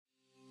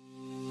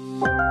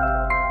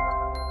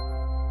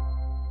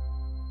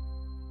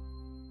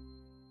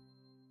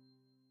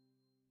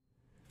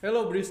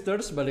Hello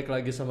Bristers, balik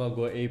lagi sama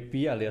gue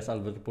AP alias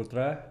Albert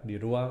Putra di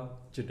Ruang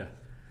Jeda.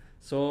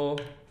 So,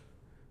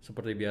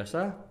 seperti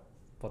biasa,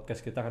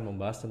 podcast kita akan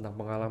membahas tentang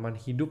pengalaman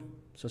hidup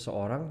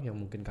seseorang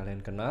yang mungkin kalian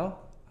kenal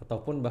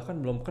ataupun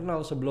bahkan belum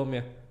kenal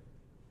sebelumnya.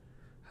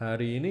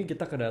 Hari ini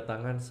kita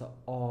kedatangan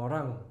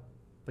seorang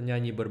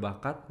penyanyi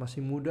berbakat, masih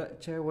muda,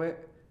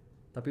 cewek,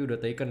 tapi udah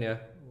taken ya,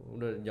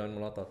 udah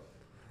jangan melotot.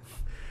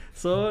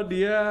 So,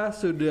 dia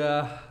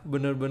sudah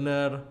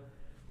benar-benar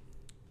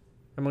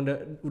emang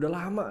udah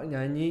lama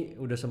nyanyi,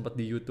 udah sempet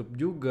di YouTube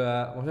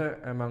juga.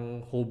 Maksudnya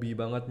emang hobi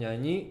banget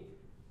nyanyi.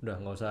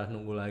 Udah nggak usah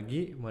nunggu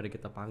lagi, mari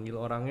kita panggil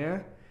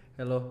orangnya.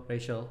 Hello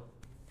Rachel.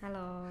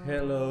 Halo.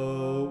 Hello,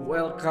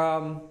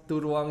 welcome to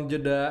Ruang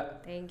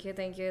Jeda. Thank you.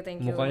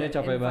 Mukanya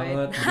capek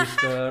banget,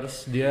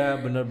 Bristers. Dia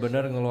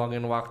bener-bener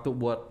ngeluangin waktu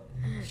buat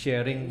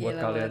sharing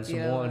buat kalian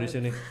semua di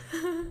sini.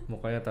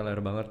 Mukanya teler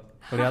banget.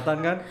 Kelihatan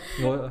kan?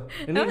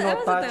 Ini no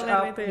touch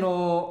up, ya?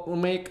 No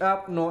make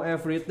up, no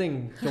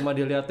everything. Cuma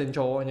diliatin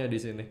cowoknya di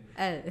sini.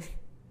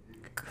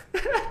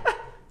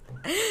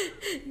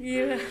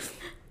 Gila.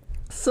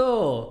 So,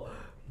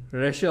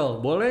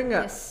 Rachel, boleh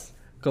nggak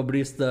ke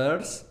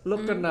Bristers,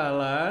 lu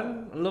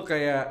kenalan, lu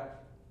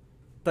kayak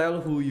tell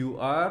who you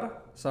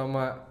are,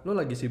 sama lu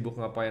lagi sibuk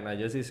ngapain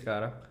aja sih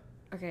sekarang?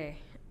 Oke.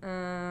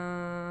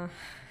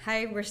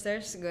 Hai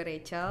Bristers, gue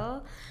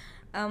Rachel.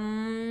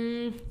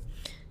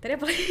 Tadi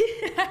apa lagi?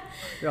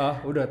 Ya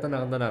udah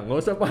tenang, nggak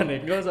usah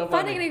panik.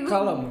 Panik nih,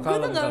 gue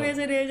tuh nggak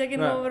biasa diajakin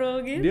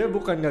ngobrol gitu. Dia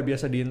bukan nggak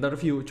biasa di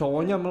interview,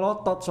 cowoknya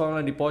melotot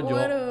soalnya di pojok.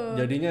 Waduh.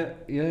 Jadinya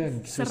ya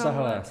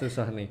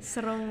susah nih.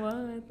 Serem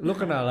banget. Lu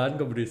kenalan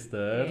ke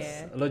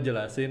Bristers, lu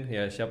jelasin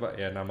ya siapa,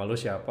 ya nama lu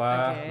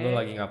siapa, lu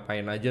lagi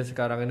ngapain aja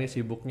sekarang ini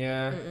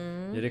sibuknya.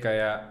 Jadi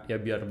kayak ya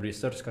biar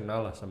Bristers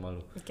kenal lah sama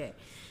lu. Oke.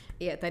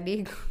 Iya, tadi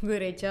gue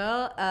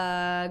Rachel,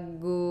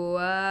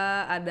 gue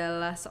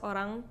adalah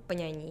seorang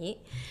penyanyi.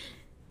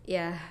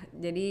 Ya,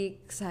 jadi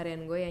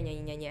keseharian gue ya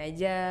nyanyi-nyanyi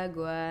aja.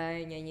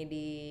 Gue nyanyi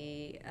di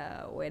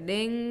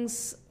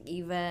weddings,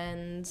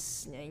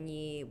 events,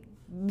 nyanyi,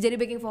 jadi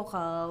backing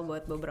vokal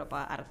buat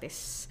beberapa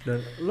artis.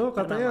 Dan lo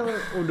katanya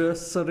udah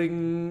sering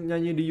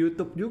nyanyi di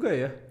YouTube juga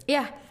ya?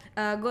 Iya,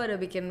 gue ada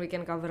bikin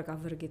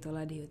cover-cover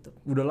gitulah di YouTube.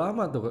 Udah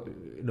lama tuh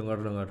dengar.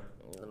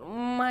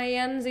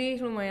 Lumayan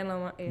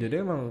lama. Ya. Jadi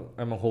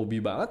emang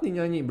hobi banget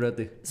nih nyanyi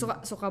berarti.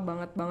 Suka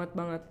banget.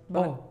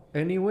 Oh,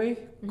 anyway,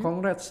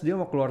 congrats, dia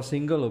mau keluar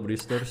single loh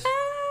Bristers.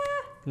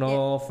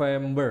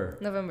 November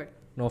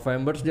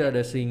dia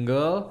ada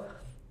single,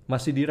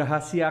 masih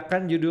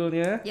dirahasiakan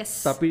judulnya.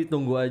 Yes. Tapi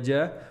tunggu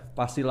aja,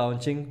 pasti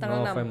launching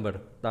tanggal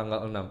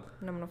tanggal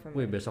 6 November.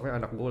 Wih,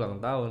 besoknya anak gue ulang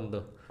tahun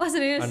tuh. Oh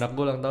serius? Anak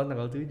gue ulang tahun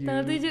tanggal 7.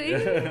 Tanggal 7,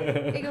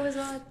 ih gemes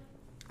banget.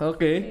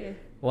 Oke.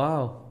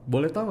 Wow,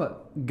 boleh tau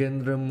gak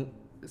genre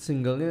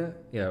singlenya?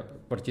 Ya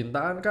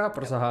percintaan kah,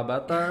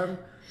 persahabatan,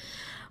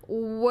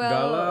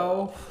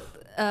 galau?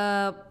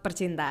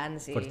 Percintaan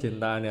sih.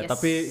 Percintaan ya, yes.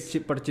 tapi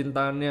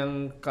percintaan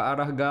yang ke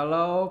arah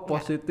galau,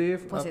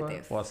 positif.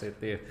 Positif.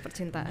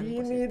 Percintaan.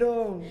 Gini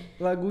dong,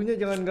 lagunya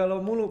jangan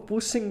galau mulu,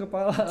 pusing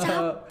kepala.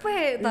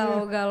 Capek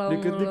tau galau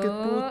dikit-dikit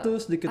mulu.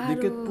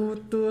 dikit-dikit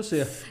putus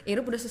ya.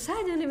 Hidup udah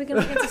susah aja nih, bikin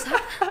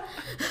susah.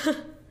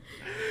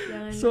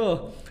 Jangan.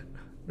 So,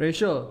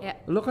 Rachel, ya.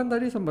 lo kan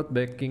tadi sempat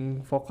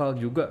backing vokal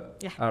juga,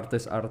 ya.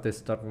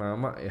 Artis-artis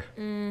ternama ya.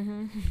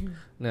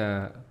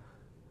 Nah,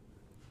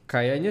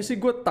 kayaknya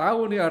sih gue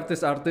tahu nih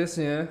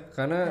artis-artisnya,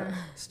 karena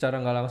secara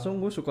nggak langsung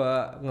gue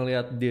suka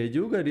ngelihat dia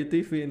juga di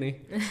TV nih.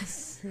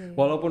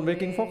 Walaupun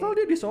backing vokal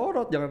dia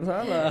disorot, jangan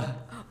salah.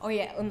 Oh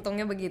ya,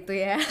 untungnya begitu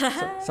ya.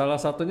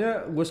 Salah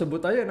satunya gue sebut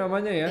aja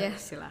namanya ya. Ya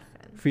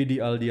silakan. Vidi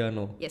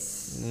Aldiano.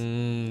 Yes.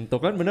 Tuh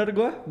kan bener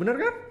kan?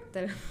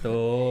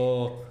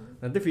 Tuh.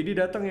 Nanti Vidi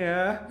datang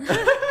ya.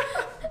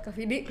 Ke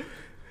Vidi.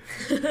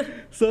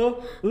 So,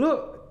 lu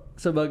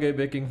sebagai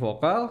backing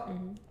vokal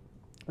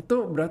itu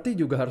berarti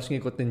juga harus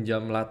ngikutin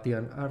jam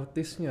latihan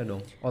artisnya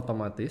dong,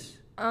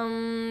 otomatis.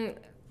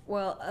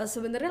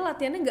 Sebenarnya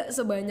latihannya nggak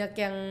sebanyak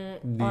yang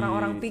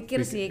orang-orang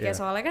pikir sih. Kayak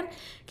soalnya kan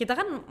kita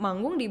kan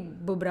manggung di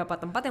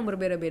beberapa tempat yang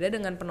berbeda-beda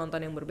dengan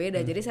penonton yang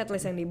berbeda. Jadi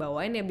setlist yang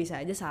dibawain ya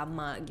bisa aja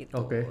sama gitu.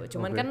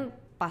 Cuman kan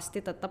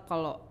pasti tetap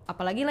kalau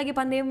apalagi lagi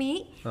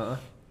pandemi.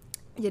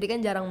 Jadi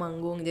kan jarang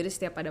manggung, jadi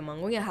setiap ada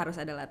manggung ya harus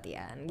ada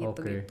latihan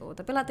gitu.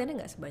 Tapi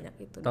latihannya nggak sebanyak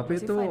itu. Tapi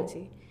itu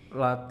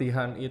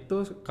latihan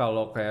itu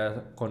kalau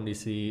kayak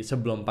kondisi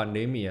sebelum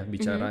pandemi ya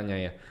bicaranya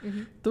ya,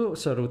 itu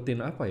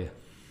serutin apa ya?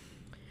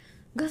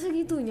 Gak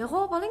segitunya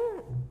kok, paling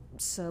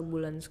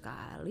sebulan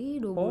sekali,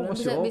 2 bulan,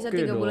 bisa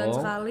 3 dong. bulan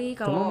sekali.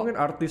 Cuma mungkin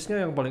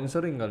artisnya yang paling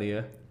sering kali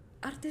ya.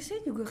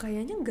 Artisnya juga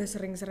kayaknya nggak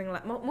sering-sering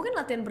mungkin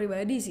latihan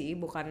pribadi sih,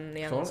 bukan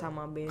yang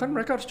sama band. Kan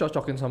mereka harus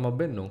cocokin sama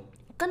band dong.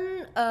 Kan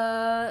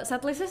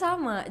setlistnya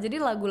sama, jadi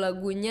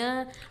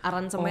lagu-lagunya,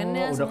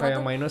 aransemennya udah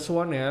kayak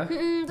 -1 ya.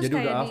 Jadi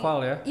udah hafal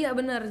ya. Iya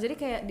benar, jadi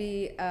kayak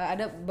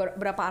ada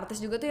beberapa artis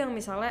juga tuh yang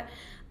misalnya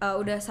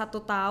udah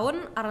 1 tahun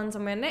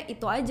aransemennya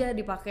itu aja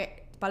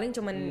dipakai. paling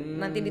cuman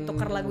nanti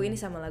ditukar lagu ini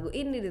sama lagu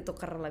ini,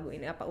 ditukar lagu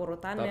ini apa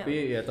urutannya,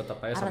 tapi ya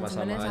tetap aja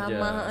sama-sama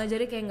aja.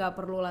 Jadi kayak nggak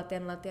perlu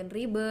latihan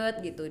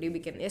ribet gitu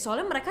dibikin ya,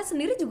 soalnya mereka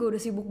sendiri juga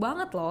udah sibuk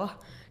banget loh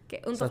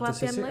kayak untuk satu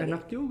latihan sisi lagi.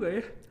 Enak juga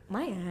ya,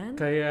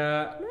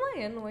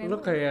 lumayan lu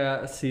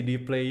kayak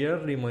CD player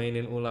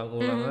dimainin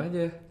ulang-ulang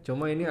aja,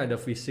 cuma ini ada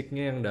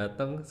fisiknya yang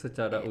datang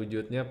secara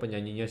wujudnya,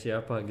 penyanyinya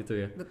siapa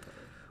gitu ya. Betul.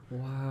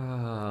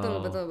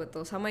 Wow.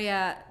 Betul. Sama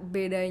ya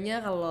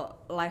bedanya kalau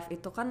live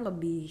itu kan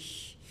lebih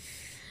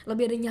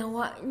ada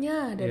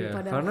nyawanya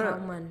daripada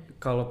rekaman.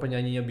 Kalau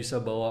penyanyinya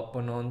bisa bawa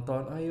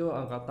penonton, ayo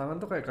angkat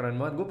tangan tuh kayak keren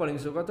banget. Gue paling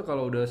suka tuh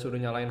kalau udah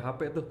suruh nyalain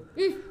HP tuh.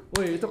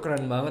 Wih itu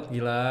keren banget,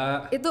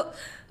 gila. Itu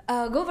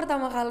gue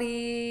pertama kali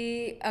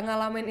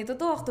ngalamin itu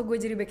tuh waktu gue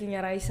jadi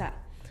backingnya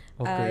Raisa.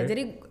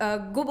 Jadi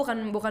gue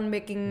bukan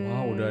backing.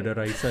 Wow, udah ada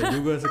Raisa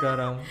juga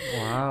sekarang.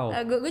 Wow.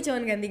 Gue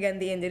cuman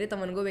ganti-gantiin. Jadi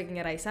teman gue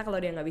backingnya Raisa, kalau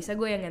dia nggak bisa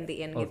gue yang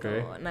gantiin gitu.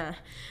 Nah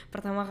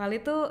pertama kali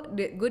tuh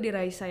gue di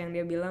Raisa yang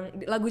dia bilang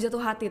lagu Jatuh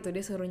Hati tuh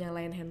dia suruh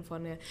nyalain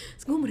handphonenya.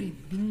 Terus gue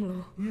merinding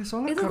loh. Ya,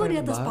 itu gue di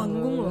atas banget.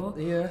 panggung loh.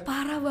 Iya.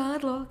 Parah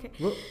banget loh. Kayak,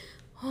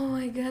 oh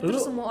my god.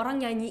 Terus semua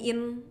orang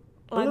nyanyiin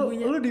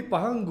lagunya. Lu di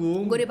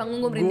panggung. Gue di panggung,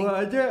 gue merinding. Gue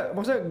aja,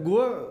 maksudnya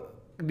gue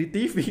di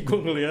TV gue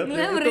ngeliat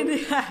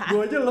gue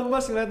aja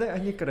lemas ngeliatnya,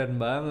 anjir keren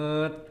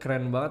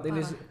banget ini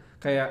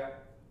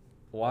kayak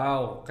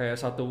wow, kayak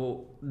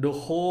satu the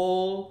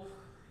whole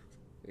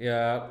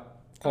ya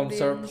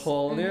concert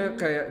hallnya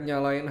kayak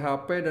nyalain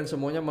HP dan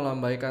semuanya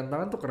melambaikan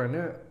tangan tuh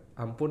kerennya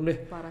ampun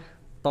deh. Parah.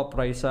 Top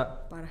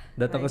Raisa.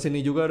 Datang ke sini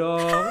juga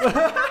dong.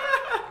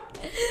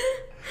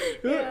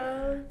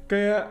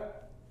 Kayak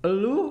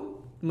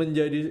lu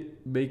menjadi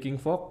backing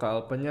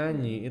vokal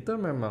penyanyi itu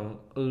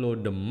memang lo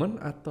demen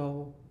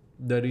atau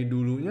dari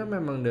dulunya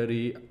memang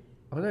dari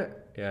maksudnya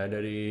ya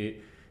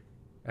dari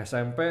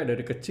SMP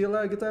dari kecil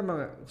lah gitu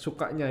emang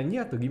suka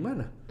nyanyi atau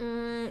gimana?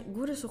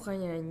 Gue udah suka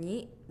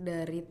nyanyi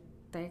dari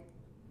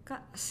TK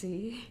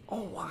sih.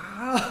 Oh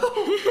wow.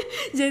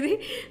 Jadi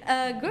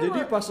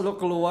pas lo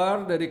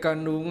keluar dari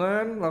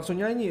kandungan langsung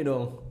nyanyi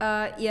dong?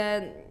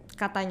 Ya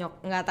kata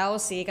nggak tahu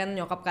sih kan,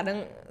 nyokap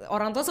kadang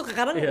orang tua suka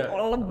kadang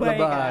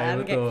lebay kan,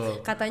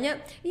 kayak katanya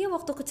iya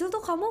waktu kecil tuh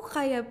kamu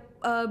kayak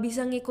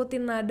bisa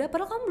ngikutin nada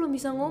padahal kamu belum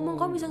bisa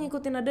ngomong, kamu bisa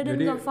ngikutin nada dan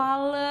nggak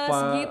fales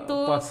gitu.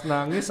 Pas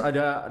nangis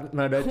ada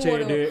nada C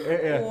D E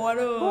ya.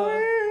 Waduh.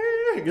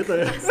 Gitu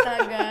ya.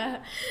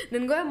 Astaga.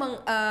 Dan gue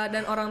emang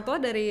dan orang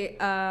tua dari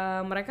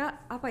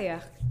mereka apa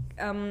ya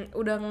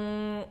udah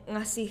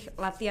ngasih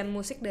latihan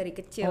musik dari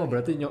kecil. Oh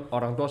berarti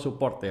orang tua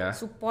support ya?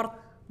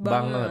 Support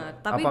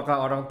banget. Tapi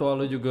apakah orang tua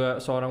lu juga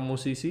seorang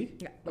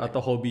musisi? Atau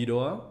hobi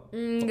doang?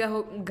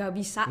 Nggak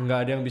bisa. Nggak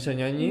ada yang bisa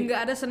nyanyi?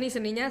 Nggak ada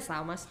seninya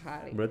sama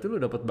sekali. Berarti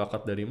lu dapat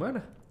bakat dari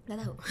mana? Nggak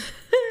tahu.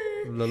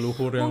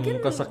 Leluhur yang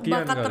mungkin kesekian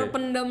bakat kali.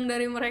 terpendam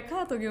dari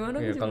mereka atau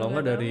gimana? Ya, kalau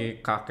nggak dari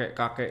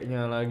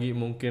kakek-kakeknya lagi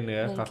mungkin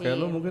ya. Kakek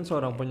lu mungkin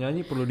seorang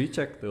penyanyi, perlu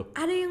dicek tuh.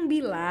 Ada yang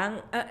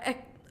bilang,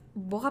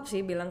 bokap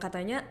sih bilang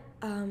katanya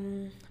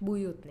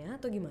buyutnya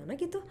atau gimana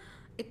gitu,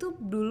 itu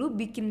dulu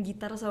bikin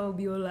gitar sama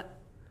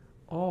biola.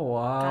 Oh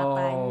wow.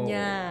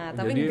 Katanya,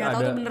 tapi nggak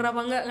tahu tuh bener apa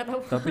nggak tahu.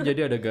 Tapi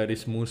jadi ada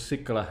garis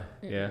musik lah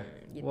ya.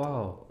 Gitu.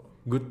 Wow,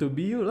 good to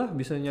be you lah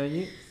bisa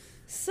nyanyi.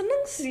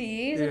 Seneng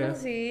sih.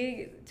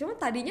 Cuma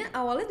tadinya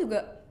awalnya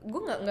juga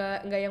gue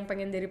nggak yang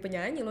pengen jadi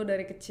penyanyi loh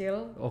dari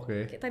kecil.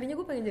 Oke. Tadinya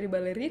gue pengen jadi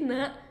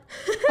balerina.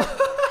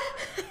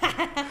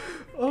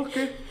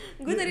 Oke.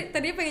 Gue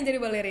tadinya pengen jadi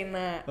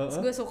balerina. Terus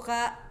gue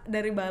suka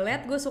dari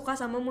balet, gue suka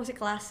sama musik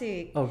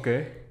klasik.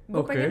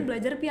 Gue pengen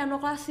belajar piano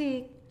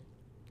klasik.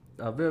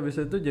 Tapi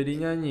abis itu jadi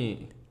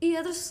nyanyi.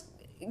 Iya, terus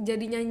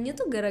jadi nyanyinya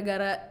tuh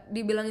gara-gara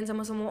dibilangin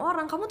sama semua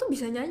orang, kamu tuh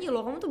bisa nyanyi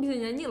loh.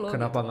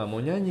 Kenapa nggak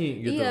mau nyanyi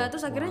gitu? Iya,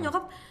 terus akhirnya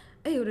nyokap,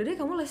 udah deh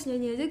kamu les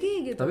nyanyi aja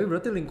gitu. Tapi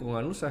berarti lingkungan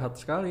lu sehat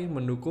sekali,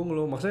 mendukung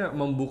lu, maksudnya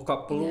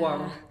membuka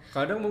peluang.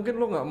 Kadang mungkin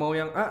lu nggak mau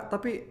yang A,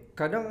 tapi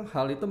kadang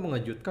hal itu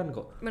mengejutkan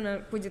kok.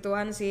 Bener, puji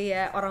Tuhan sih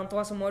ya, orang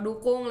tua semua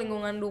dukung,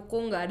 lingkungan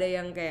dukung, nggak ada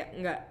yang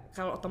kayak nggak.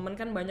 Kalau temen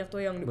kan banyak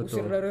tuh yang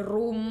diusir dari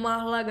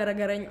rumah lah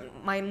gara-gara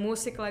main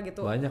musik lah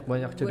gitu. Banyak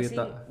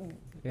cerita.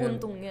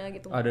 Untungnya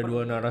gitu. Ada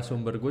 2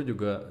 narasumber gue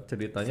juga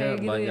ceritanya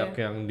gitu banyak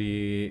yang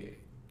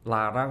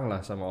dilarang lah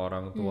sama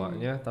orang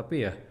tuanya,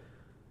 tapi ya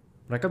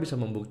mereka bisa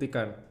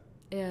membuktikan.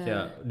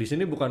 Ya di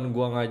sini bukan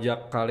gua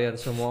ngajak kalian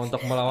semua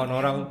untuk melawan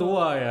orang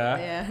tua ya.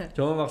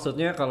 Cuma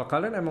maksudnya kalau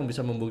kalian emang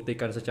bisa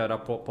membuktikan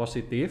secara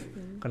positif,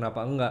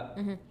 kenapa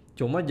enggak?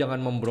 Cuma jangan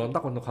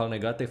memberontak untuk hal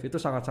negatif, itu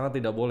sangat-sangat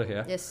tidak boleh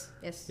ya. Yes.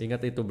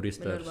 Ingat itu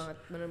Bristers.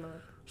 Bener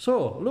banget.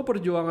 So, lu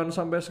perjuangan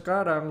sampai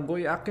sekarang,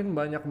 gue yakin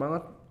banyak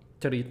banget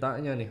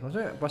ceritanya nih.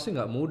 Maksudnya pasti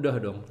nggak mudah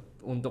dong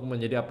untuk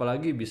menjadi,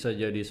 apalagi bisa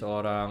jadi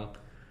seorang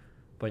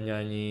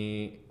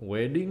penyanyi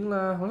wedding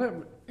lah. Maksudnya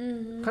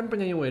kan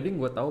penyanyi wedding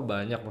gue tahu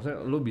banyak.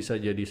 Maksudnya lu bisa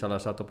jadi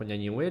salah satu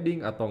penyanyi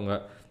wedding atau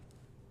enggak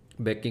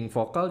backing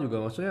vokal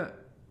juga, maksudnya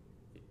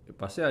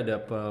pasti ada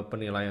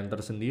penilaian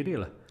tersendiri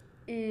lah.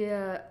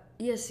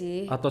 Iya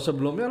sih. Atau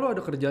sebelumnya lo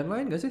ada kerjaan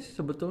lain gak sih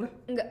sebetulnya?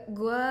 Enggak,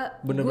 gue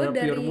bener-bener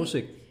pure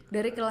musik.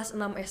 Dari kelas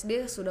 6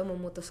 SD sudah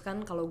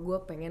memutuskan kalau gue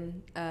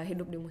pengen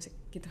hidup di musik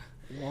gitu.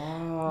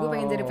 Wow. Gue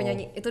pengen jadi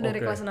penyanyi. Itu dari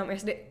kelas 6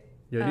 SD.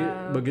 Jadi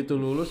begitu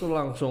lulus lu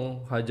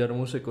langsung hajar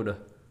musik udah?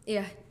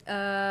 Iya,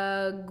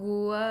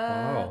 gue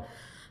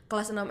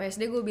kelas 6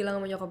 SD gue bilang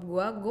sama nyokap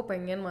gue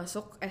pengen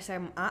masuk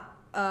SMA.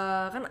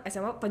 Kan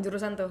SMA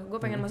penjurusan tuh, gue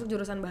pengen masuk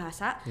jurusan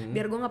bahasa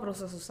biar gue nggak perlu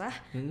susah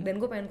dan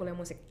gue pengen kuliah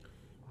musik.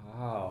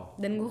 Wow.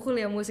 Dan gue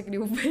kuliah musik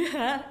di UPH.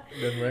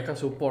 Dan mereka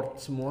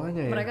support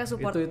semuanya ya. Mereka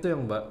support. Itu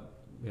yang mbak.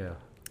 Ya.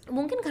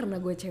 Mungkin karena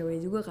gue cewek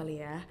juga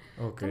kali ya.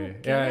 Oke. Kan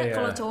kayaknya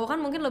kalau cowok kan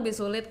mungkin lebih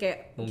sulit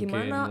kayak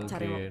gimana mungkin.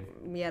 cari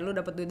ya lu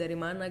dapat duit dari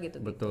mana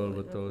gitu.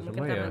 Betul. Mungkin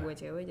Cuma karena gue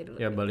cewek jadi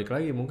ya balik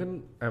lagi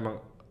mungkin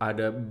emang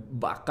ada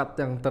bakat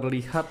yang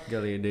terlihat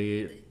kali di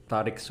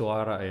tarik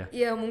suara ya.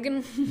 Iya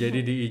mungkin. Jadi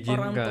diizinkan.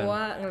 Orang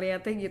tua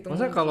ngeliatnya gitu.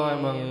 Maksudnya kalau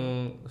emang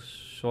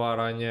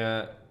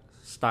suaranya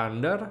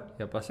standar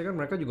ya pasti kan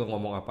mereka juga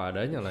ngomong apa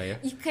adanya lah ya.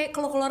 Kayak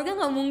kalau keluarga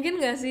nggak mungkin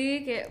nggak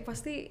sih, kayak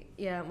pasti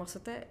ya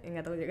maksudnya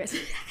nggak tahu juga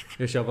sih.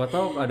 Ya siapa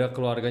tahu ada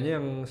keluarganya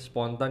yang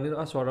spontan itu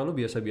suara lu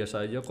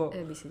biasa-biasa aja kok.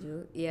 Bisa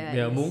juga.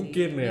 Ya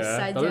mungkin sih. ya.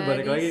 Bisa tapi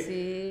balik lagi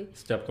sih.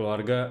 Setiap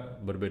keluarga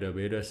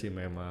berbeda-beda sih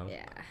memang.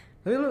 Ya.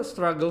 Tapi lu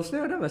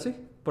strugglesnya ada nggak sih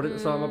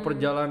selama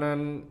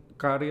perjalanan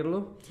karir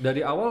lu?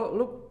 Dari awal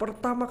lu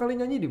pertama kali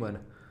nyanyi di mana?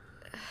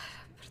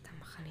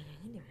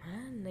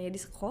 Ya di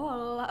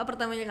sekolah.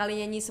 Pertamanya kali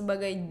nyanyi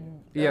sebagai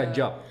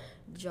job.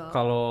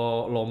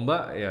 Kalau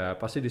lomba ya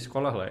pasti di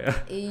sekolah lah ya.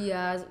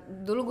 Iya,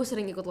 dulu gue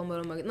sering ikut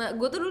lomba-lomba gitu. Nah,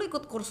 gue tuh dulu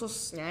ikut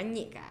kursus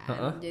nyanyi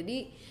kan.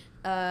 Jadi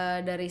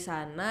dari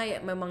sana ya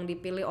memang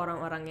dipilih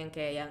orang-orang yang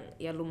kayak yang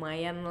ya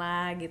lumayan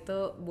lah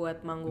gitu buat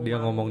manggung. Dia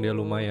ngomong dia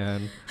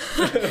lumayan.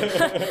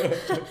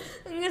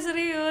 Nggak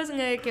serius,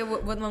 nggak kayak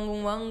buat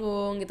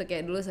manggung-manggung gitu.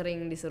 Kayak dulu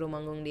sering disuruh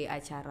manggung di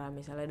acara,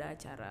 misalnya ada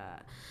acara.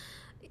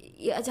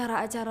 Ya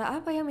acara-acara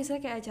apa ya,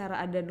 misalnya kayak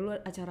ada dulu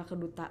acara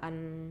kedutaan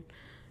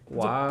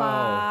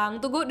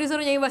Jepang tuh gue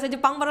disuruh nyanyi bahasa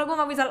Jepang padahal gue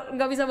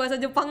nggak bisa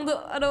bahasa Jepang tuh,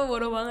 aduh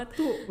bodoh banget.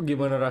 Tuh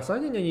gimana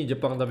rasanya nyanyi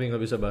Jepang tapi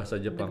nggak bisa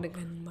bahasa Jepang?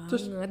 Deg-degan banget.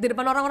 Terus di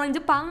depan orang-orang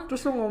Jepang.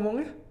 Terus lo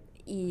ngomongnya?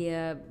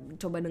 Iya,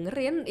 coba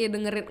dengerin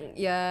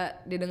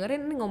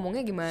didengerin nih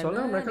ngomongnya gimana.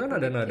 Soalnya mereka kan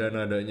ada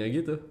nada-nadanya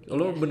gitu.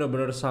 Lo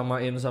bener-bener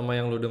samain sama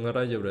yang lo denger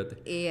aja berarti.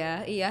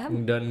 Iya.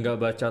 Dan nggak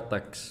baca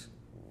teks.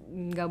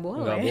 Nggak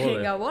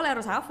boleh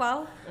harus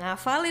hafal,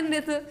 ngafalin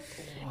deh tuh.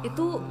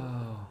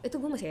 Itu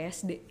gue masih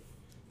SD.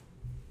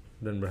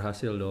 Dan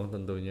berhasil dong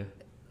tentunya.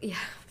 Iya.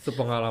 Itu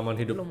pengalaman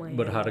hidup lumayan.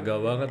 Berharga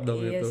banget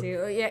dong iya itu. Sih.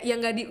 Ya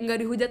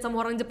nggak dihujat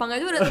sama orang Jepang aja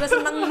udah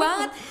seneng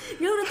banget.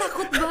 Ya udah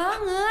takut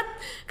banget.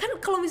 Kan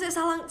kalau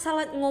misalnya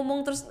salah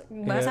ngomong terus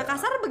bahasa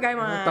kasar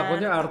bagaimana?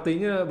 Takutnya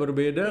artinya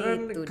berbeda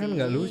kan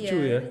nggak lucu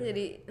ya.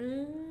 Jadi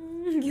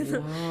gitu.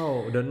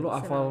 Wow, dan lu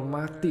hafal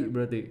mati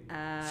berarti.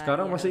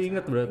 Sekarang masih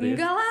inget berarti?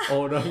 Enggak lah.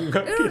 Oh, udah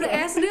enggak. Itu udah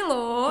SD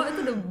loh. Itu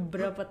udah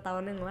berapa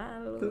tahun yang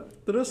lalu.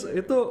 Terus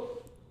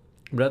itu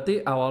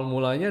berarti awal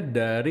mulanya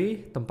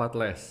dari tempat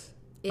les.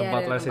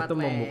 Tempat les itu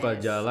membuka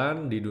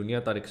jalan di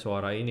dunia tarik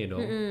suara ini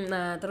dong.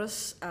 Nah,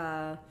 terus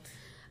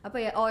apa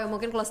ya? Oh ya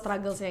mungkin kalau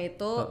strugglesnya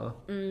itu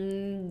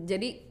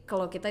jadi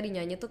kalau kita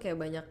dinyanyi tuh kayak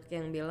banyak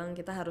yang bilang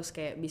kita harus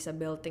kayak bisa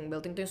belting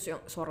tuh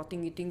suara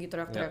tinggi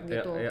teriak-teriak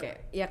gitu.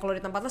 Kayak ya kalau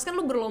di tempat les kan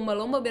lu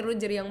berlomba-lomba biar lu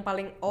jadi yang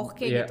paling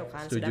oke gitu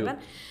kan.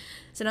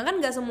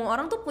 Sedangkan nggak semua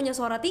orang tuh punya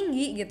suara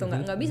tinggi gitu,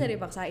 nggak bisa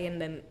dipaksain.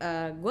 Dan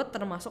gue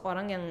termasuk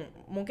orang yang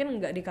mungkin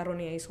nggak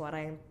dikaruniai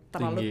suara yang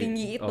terlalu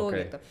tinggi itu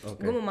gitu.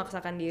 Gue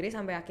memaksakan diri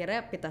sampai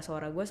akhirnya pita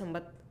suara gue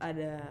sempat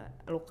ada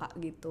luka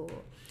gitu.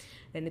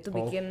 Dan itu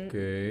bikin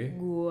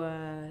gue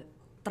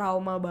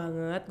trauma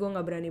banget, gue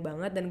nggak berani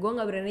banget, dan gue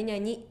nggak berani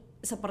nyanyi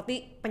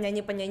seperti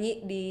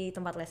penyanyi-penyanyi di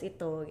tempat les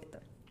itu gitu.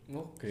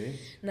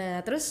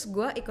 Nah terus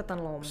gue ikutan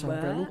lomba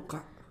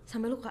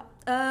sampai luka.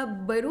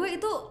 By the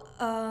way itu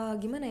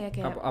gimana ya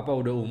kayak? Apa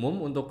udah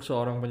umum untuk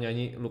seorang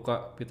penyanyi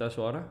luka pita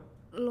suara?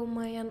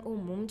 Lumayan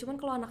umum, cuman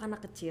kalau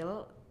anak-anak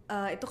kecil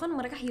itu kan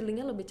mereka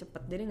healingnya lebih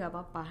cepat, jadi nggak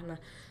apa-apa. Nah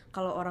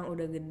kalau orang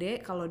udah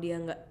gede, kalau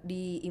dia nggak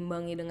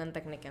diimbangi dengan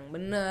teknik yang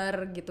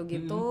benar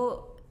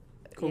gitu-gitu,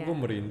 kok gue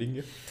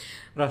merinding ya?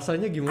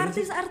 Rasanya gimana?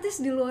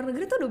 Artis-artis di luar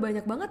negeri tuh udah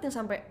banyak banget yang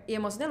sampai,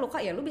 ya maksudnya luka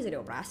ya lu bisa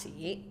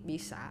dioperasi,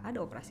 bisa ada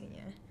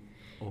operasinya.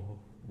 Oh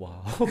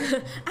wow.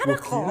 Ada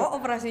kok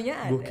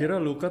operasinya ada. Gue kira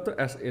luka tuh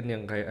as in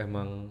yang kayak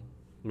emang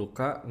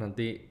luka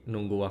nanti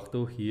nunggu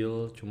waktu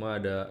heal,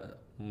 cuma ada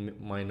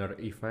minor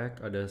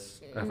effect, ada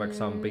efek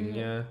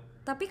sampingnya.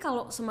 Tapi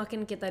kalau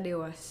semakin kita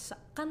dewasa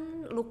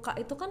kan luka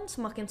itu kan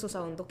semakin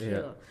susah untuk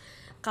heal.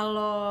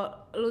 Kalau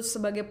lu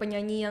sebagai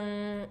penyanyi yang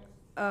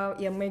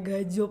ya mega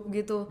job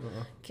gitu,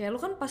 kayak lu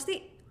kan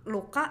pasti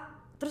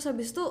luka, terus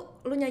habis itu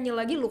lu nyanyi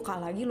lagi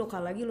luka lagi,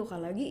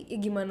 ya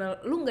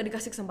gimana lu nggak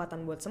dikasih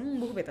kesempatan buat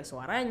sembuh pita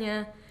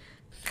suaranya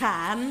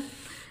kan?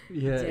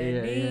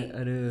 Jadi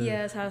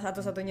ya salah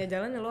satu-satunya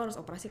jalan ya lo harus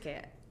operasi.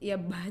 Kayak ya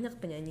banyak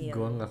penyanyi yang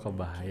gua nggak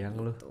kebayang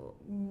gitu. Loh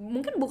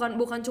mungkin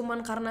bukan cuman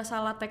karena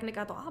salah teknik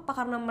atau apa,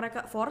 karena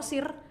mereka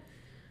forsir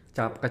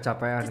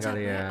kecapean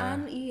kali ya.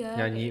 Iya.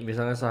 Nyanyi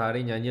misalnya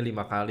sehari nyanyi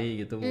 5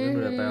 kali gitu, mungkin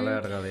udah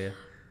teler kali ya.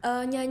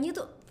 Nyanyi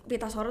tuh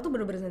pita suara tuh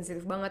bener-bener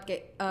sensitif banget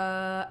kayak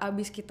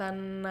abis kita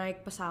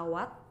naik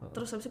pesawat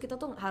terus abis itu kita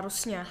tuh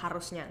harusnya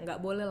nggak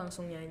boleh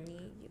langsung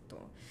nyanyi gitu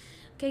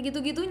kayak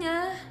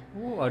gitu-gitunya.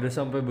 Ada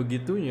sampai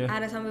begitunya.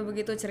 Ada sampai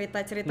begitu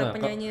cerita-cerita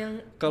penyanyi yang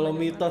kalau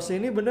mitos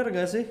ini bener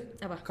gak sih?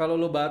 Apa? Kalau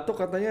lu batuk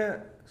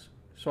katanya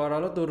suara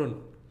lu turun.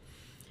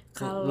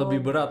 Lebih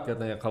berat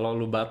katanya kalau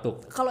lu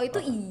batuk. Kalau itu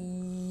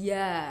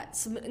iya,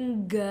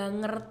 nggak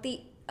ngerti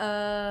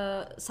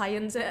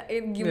sainsnya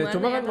gimana. Ya,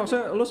 cuma kan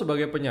maksudnya lu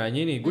sebagai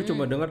penyanyi nih, gue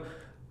cuma denger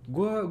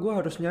gue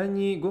harus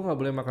nyanyi, gue nggak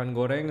boleh makan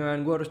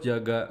gorengan, gue harus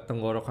jaga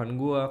tenggorokan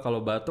gue.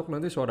 Kalau batuk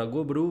nanti suara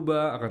gue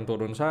berubah, akan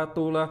turun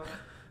satu lah.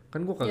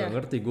 Kan gue kagak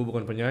ngerti, gue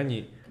bukan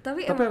penyanyi.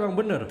 Tapi emang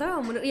bener. Tapi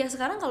emang bener. Ya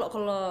sekarang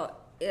kalau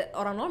ya,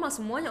 orang normal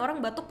semuanya orang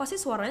batuk pasti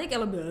suaranya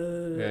kayak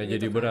lebih. Ya gitu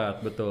jadi kan. berat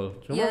betul.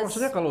 Cuma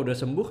maksudnya kalau udah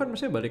sembuh kan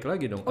mestinya balik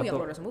lagi dong. Oh iya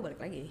kalau udah sembuh balik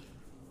lagi.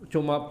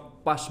 Cuma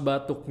pas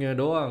batuknya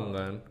doang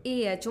kan?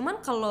 Iya,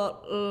 cuman kalau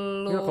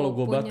lu kalau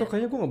gue batuk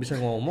kayaknya gue nggak bisa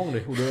ngomong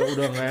deh.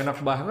 Udah nggak enak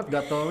banget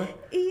gatalnya.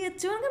 Iya,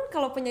 cuman kan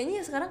kalau penyanyi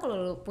ya sekarang kalau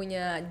lu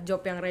punya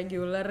job yang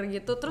reguler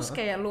gitu, terus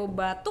kayak lu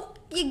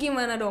batuk, ya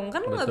gimana dong?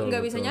 Kan lu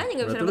nggak bisa nyanyi,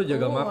 nggak bisa dapet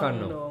jaga uang makan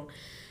dong.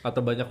 Atau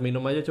banyak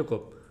minum aja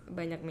cukup?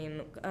 Banyak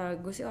minum.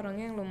 Gue sih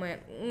orangnya yang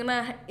lumayan.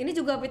 Nah, ini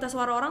juga pita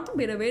suara orang tuh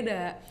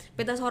beda-beda.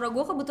 Pita suara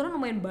gue kebetulan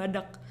lumayan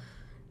badak.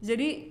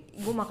 Jadi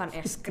gue makan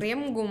es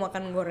krim, gue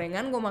makan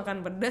gorengan, gue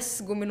makan pedas,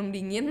 gue minum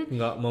dingin.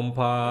 Nggak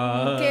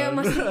mempan. Kayak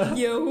masih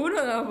ya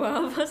udah nggak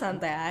apa-apa,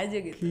 santai aja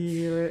gitu.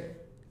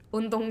 Gile.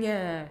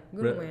 Untungnya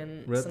gue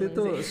lumayan berarti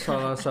itu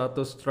salah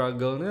satu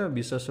struggle-nya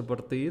bisa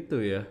seperti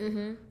itu ya.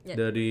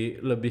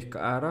 Dari lebih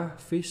ke arah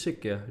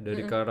fisik ya,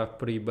 dari ke arah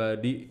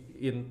pribadi,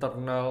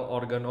 internal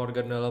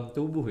organ-organ dalam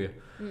tubuh ya.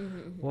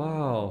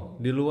 Wow,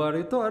 di luar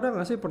itu ada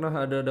nggak sih pernah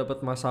ada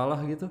dapat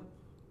masalah gitu?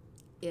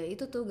 Ya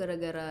itu tuh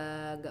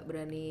gara-gara gak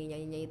berani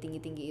nyanyi-nyanyi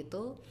tinggi-tinggi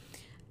itu.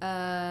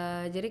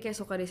 Jadi kayak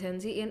suka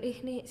disensiin,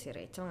 nih si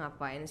Rachel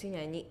ngapain sih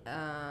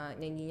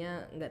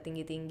nyanyinya nggak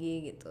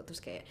tinggi-tinggi gitu.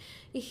 Terus kayak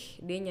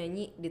dia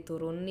nyanyi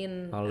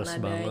diturunin Males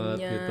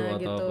nadanya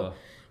gitu. Atau apa?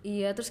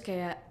 Iya, terus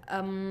kayak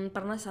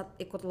pernah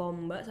ikut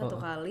lomba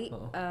satu kali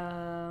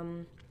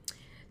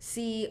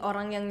si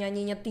orang yang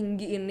nyanyinya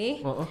tinggi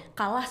ini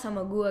kalah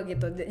sama gua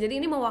gitu. Jadi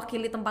ini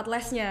mewakili tempat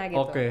lesnya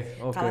gitu.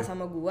 Kalah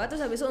sama gua,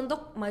 terus habis itu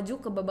untuk maju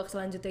ke babak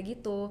selanjutnya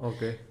gitu.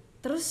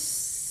 Terus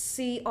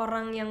si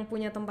orang yang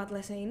punya tempat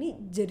lesnya ini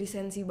jadi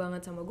sensi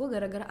banget sama gua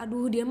gara-gara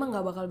aduh dia mah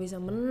nggak bakal bisa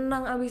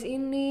menang abis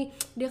ini.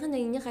 Dia kan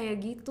nyanyinya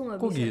kayak gitu,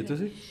 nggak bisa. Kok gitu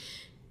sih?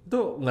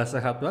 Itu nggak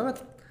sehat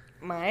banget.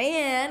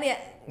 Mayan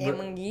ya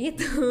emang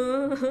gitu.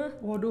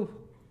 Waduh,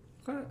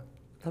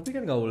 tapi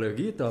kan nggak boleh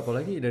gitu,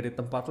 apalagi dari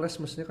tempat les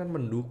mestinya kan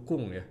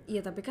mendukung ya.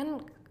 Iya tapi kan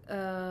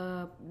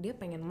dia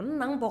pengen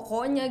menang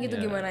pokoknya gitu.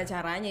 Gimana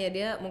caranya ya,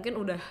 dia mungkin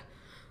udah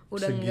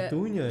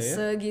segitunya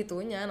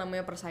segitunya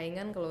namanya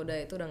persaingan. Kalau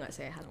udah itu udah nggak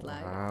sehat lah.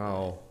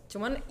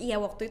 Cuman ya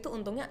waktu itu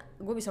untungnya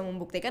gue bisa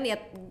membuktikan ya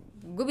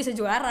gue bisa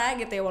juara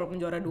gitu ya, walaupun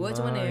juara 2.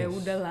 Cuman ya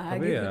udahlah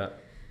tapi gitu.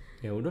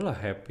 ya udahlah,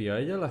 happy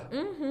aja lah.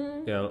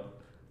 Ya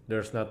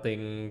there's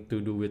nothing to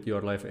do with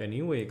your life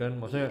anyway kan,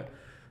 maksudnya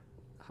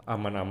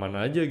aman-aman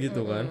aja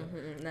gitu kan.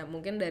 Nah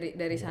mungkin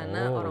dari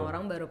sana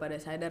orang-orang baru pada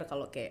sadar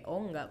kalau kayak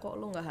enggak kok,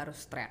 lu nggak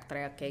harus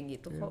teriak-teriak kayak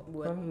gitu kok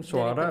buat kan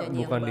suara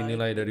bukan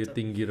dinilai dari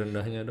tinggi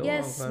rendahnya doang kan.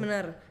 Yes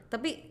benar,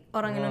 tapi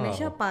orang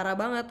Indonesia parah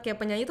banget, kayak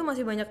penyanyi tuh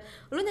masih banyak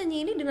lu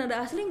nyanyi ini di nada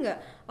asli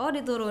nggak,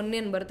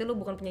 diturunin berarti lu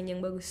bukan penyanyi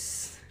yang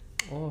bagus.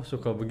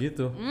 Suka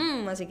begitu.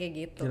 Masih kayak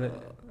gitu.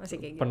 Masih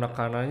kayak gitu.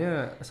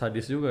 Penekanannya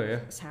sadis juga ya.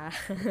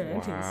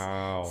 Sadis.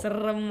 Wow.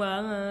 Serem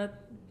banget.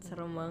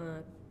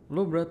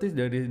 Lu berarti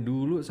dari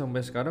dulu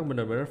sampai sekarang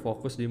benar-benar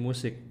fokus di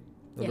musik.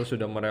 Lu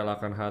sudah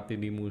merelakan hati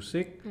di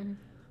musik.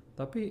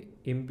 Tapi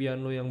impian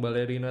lu yang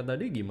balerina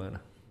tadi gimana?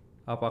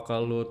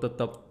 Apakah lu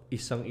tetap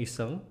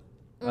iseng-iseng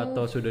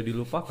atau sudah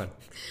dilupakan?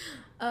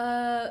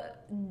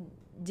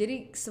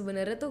 Jadi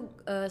sebenarnya tuh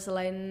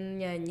selain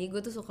nyanyi,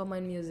 gue tuh suka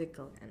main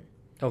musical kan.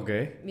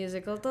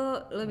 Musical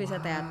tuh lo bisa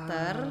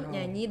teater,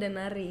 nyanyi dan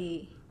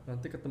nari.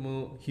 Nanti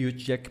ketemu Hugh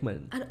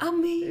Jackman.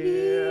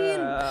 Amin.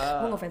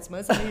 Gue ngefans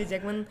banget sama Hugh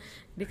Jackman,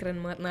 dia keren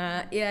banget.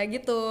 Nah ya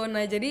gitu.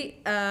 Nah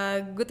jadi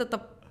gue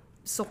tetap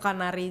suka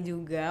nari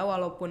juga,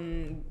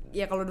 walaupun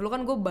ya kalau dulu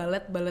kan gue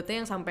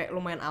baletnya yang sampai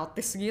lumayan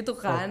autis gitu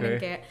kan.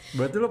 Kayak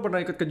berarti lo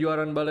pernah ikut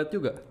kejuaraan balet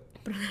juga?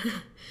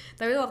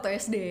 Tapi waktu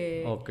SD.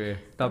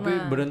 Tapi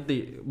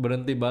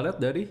berhenti balet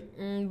dari?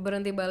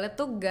 Berhenti balet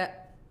tuh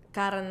gak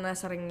karena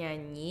sering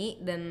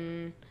nyanyi dan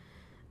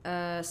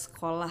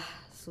sekolah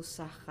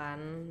susah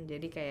kan,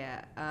 jadi kayak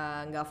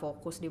nggak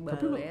fokus di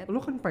balet. Tapi lu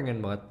kan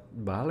pengen banget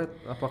balet,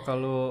 apa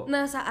kalau?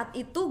 Nah saat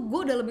itu gue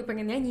udah lebih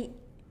pengen nyanyi.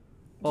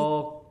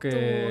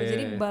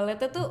 Jadi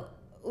baletnya tuh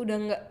udah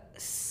nggak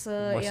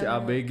masih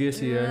ABG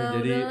sih ya,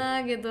 jadi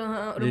gitu.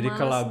 Jadi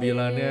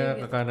kelabilannya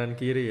gitu. Ke kanan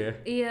kiri ya.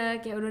 Iya,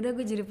 kayak udah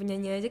gue jadi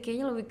penyanyi aja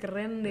kayaknya lebih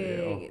keren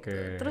deh.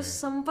 Gitu. Terus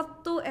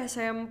sempet tuh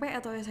SMP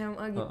atau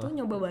SMA gitu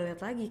nyoba balet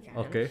lagi kan.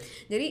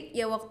 Jadi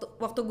ya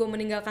waktu gue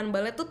meninggalkan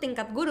balet tuh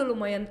tingkat gue udah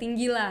lumayan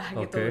tinggi lah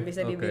gitu,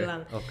 bisa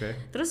dibilang.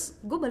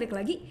 Terus gue balik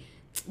lagi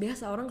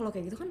biasa orang kalau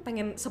kayak gitu kan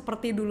pengen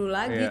seperti dulu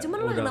lagi, cuman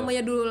lah udah,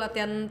 namanya dulu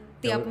latihan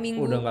tiap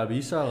minggu udah nggak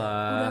bisa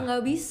lah, udah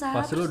nggak bisa,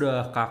 pasti lu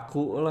udah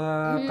kaku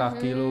lah,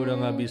 kaki lu udah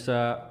nggak bisa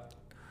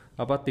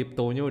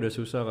tiptoe-nya udah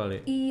susah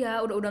kali.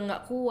 Iya, udah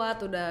nggak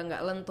kuat, udah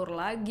nggak lentur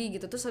lagi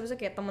gitu. Terus habisnya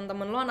kayak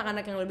teman-teman lo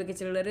anak-anak yang lebih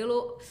kecil dari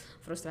lo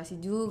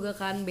frustrasi juga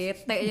kan,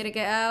 bete jadi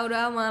kayak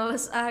udah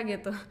males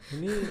gitu.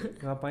 Ini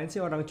ngapain sih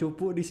orang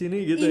cupu di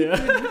sini gitu ya?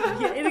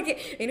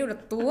 ini udah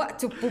tua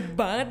cupu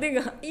banget ya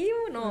nggak?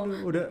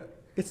 Udah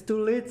it's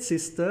too late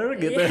sister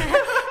gitu.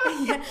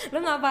 Iya, lo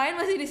ngapain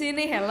masih di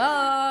sini?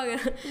 Hello.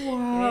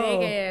 Wow. Jadi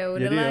kayak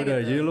udah gitu.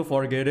 Jadi lo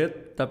forget it,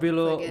 tapi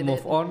lo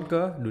move on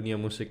ke dunia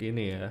musik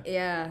ini ya.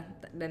 Iya,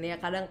 dan ya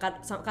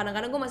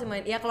kadang-kadang gue masih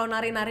main. Ya kalau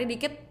nari-nari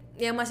dikit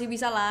ya masih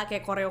bisa lah,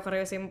 kayak koreo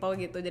simple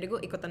gitu. Jadi gue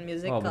ikutan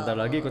musical. Oh, bentar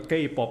lagi ikut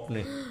K-pop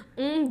nih.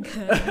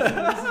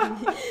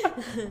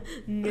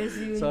 Enggak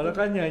sih. Soalnya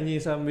kan nyanyi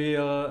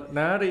sambil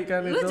nari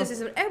kan itu.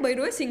 By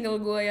the way single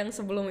gue yang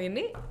sebelum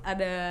ini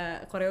ada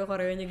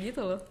koreo-koreonya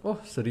gitu loh. Oh,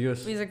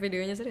 serius? Music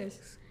videonya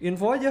serius.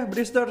 Info aja,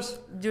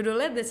 Bristers.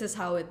 Judulnya This Is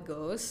How It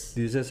Goes.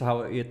 This Is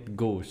How It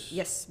Goes.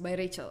 Yes, by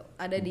Rachel.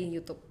 Ada di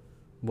YouTube.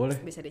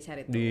 Boleh. Bisa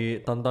dicari tuh.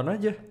 Ditonton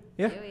aja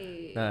ya.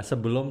 Yui. Nah,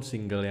 sebelum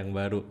single yang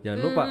baru. Jangan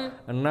lupa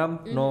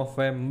 6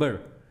 November.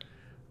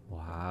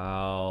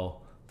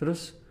 Wow.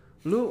 Terus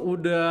lu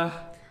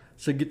udah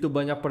segitu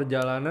banyak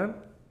perjalanan,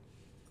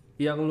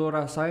 yang lu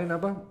rasain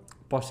apa?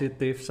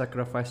 Positive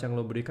sacrifice yang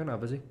lu berikan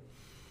apa sih?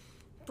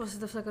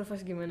 Positive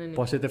sacrifice gimana nih?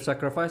 Positive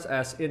sacrifice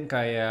as in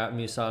kayak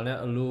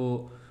misalnya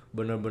lu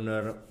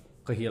bener-bener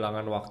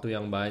kehilangan waktu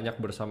yang banyak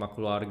bersama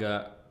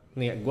keluarga.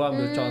 Nih, gua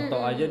ambil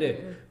contoh aja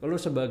deh. Lu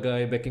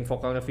sebagai backing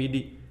vokalnya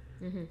Vidi,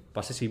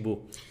 pasti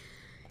sibuk.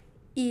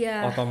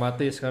 Iya.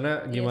 Otomatis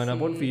karena gimana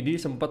pun Vidi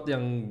sempet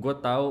yang gue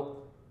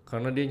tahu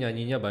karena dia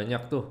nyanyinya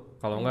banyak tuh.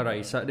 Kalau nggak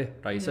Raisa deh,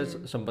 Raisa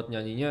sempet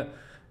nyanyinya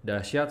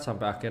dahsyat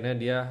sampai akhirnya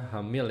dia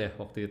hamil ya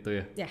waktu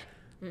itu ya.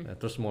 Nah,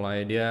 terus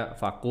mulai dia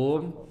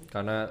vakum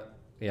karena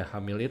ya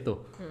hamil itu.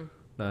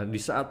 Nah, di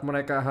saat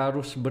mereka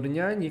harus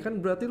bernyanyi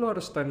kan berarti lo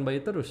harus standby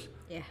terus.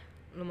 Ya,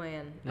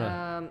 lumayan.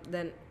 Nah,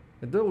 Dan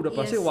itu udah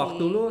pasti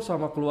waktu lo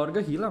sama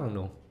keluarga hilang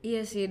dong.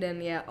 Iya sih,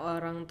 dan ya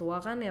orang tua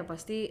kan ya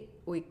pasti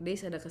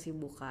weekdays ada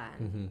kesibukan.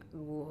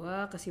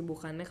 Gua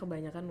kesibukannya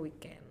kebanyakan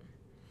weekend.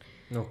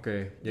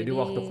 Oke, jadi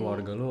waktu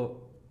keluarga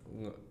lo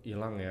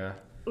hilang ya.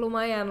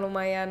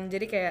 Lumayan.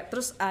 Jadi kayak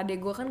terus adek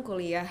gue kan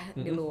kuliah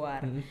di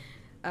luar.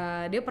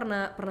 Dia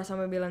pernah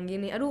sampai bilang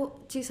gini,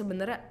 aduh Ci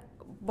sebenarnya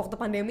waktu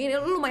pandemi ini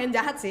lumayan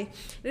jahat sih.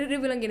 Dia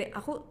bilang gini,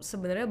 aku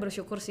sebenarnya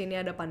bersyukur sih ini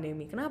ada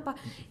pandemi. Kenapa?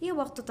 Iya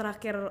waktu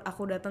terakhir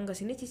aku datang ke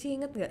sini Cici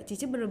inget nggak?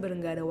 Cici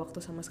bener-bener nggak ada waktu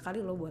sama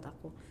sekali loh buat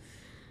aku.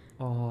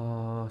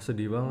 Oh,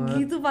 sedih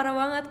banget. Gitu parah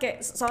banget, kayak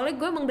soalnya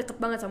gue emang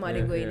deket banget sama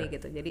adek gue ini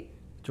gitu. Jadi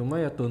cuma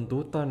ya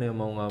tuntutan ya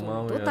mau nggak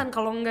mau ya. Tuntutan,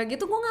 kalau nggak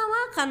gitu gue nggak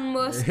makan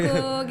bosku.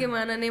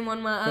 Gimana nih, mohon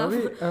maaf.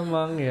 Tapi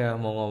emang ya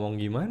mau ngomong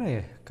gimana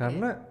ya,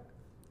 karena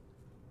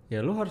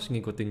ya lu harus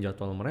ngikutin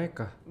jadwal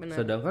mereka. Bener.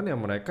 Sedangkan ya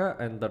mereka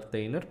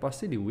entertainer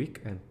pasti di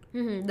weekend.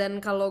 Dan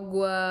kalau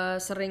gue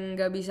sering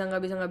nggak bisa,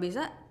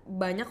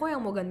 banyak kok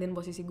yang mau gantiin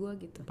posisi gue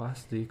gitu.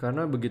 Pasti,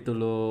 karena begitu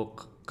lu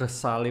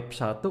kesalip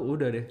satu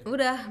udah deh.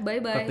 Udah,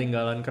 bye bye.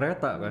 Ketinggalan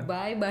kereta kan.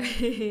 Bye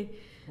bye.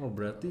 Oh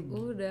berarti,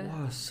 udah.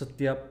 Wah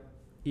setiap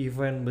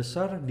event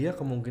besar dia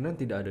kemungkinan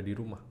tidak ada di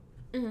rumah.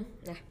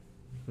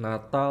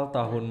 Natal,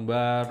 tahun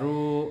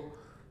baru,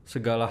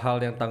 segala hal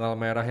yang tanggal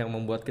merah yang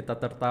membuat kita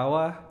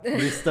tertawa,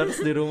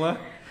 blisters di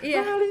rumah.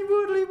 Iya.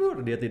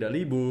 Libur, dia tidak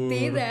libur.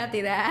 Tidak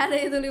ada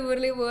itu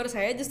libur.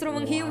 Saya justru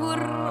menghibur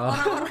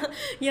orang-orang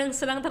yang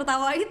sedang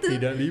tertawa itu.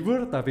 Tidak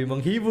libur tapi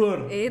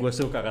menghibur. Gue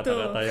suka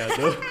kata-katanya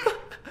tuh.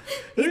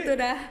 Itu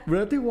dah.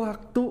 Berarti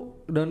waktu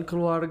dan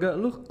keluarga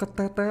lu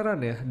keteteran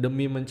ya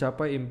demi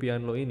mencapai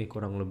impian lo ini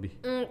kurang lebih.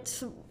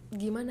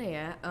 Gimana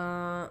ya?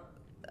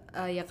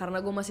 Ya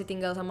karena gue masih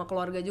tinggal sama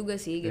keluarga juga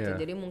sih gitu.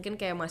 Jadi mungkin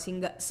kayak masih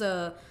nggak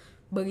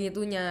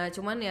sebegitunya.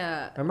 Cuman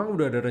ya. Emang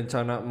udah ada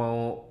rencana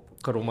mau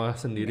ke rumah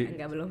sendiri?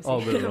 Enggak, belum sih.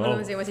 Oh,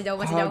 belum sih, masih jauh.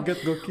 Kaget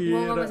gue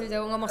kira. Masih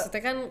jauh, nggak maksudnya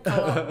kan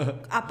kalau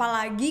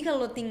apalagi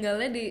kalau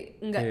tinggalnya di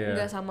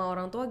nggak sama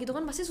orang tua gitu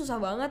kan pasti susah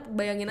banget.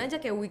 Bayangin aja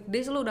kayak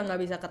weekdays lu udah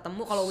nggak bisa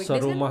ketemu. Kalau weekdays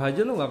serumah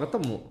aja lu nggak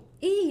ketemu.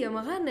 Iya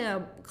makanya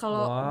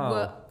kalau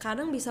gue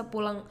kadang bisa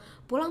pulang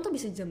tuh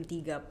bisa jam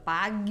 3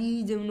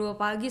 pagi, jam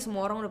 2 pagi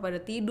semua orang udah pada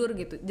tidur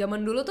gitu.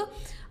 Zaman dulu tuh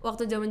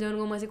waktu zaman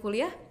gue masih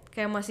kuliah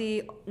kayak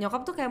masih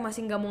nyokap tuh kayak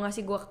masih nggak mau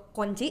ngasih gue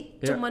kunci,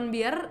 cuman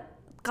biar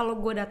kalau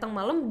gue datang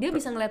malam dia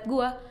bisa ngeliat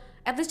gue,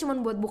 at least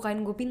cuman buat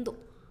bukain gue pintu.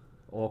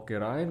 Oh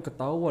kirain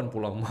ketahuan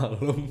pulang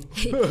malam.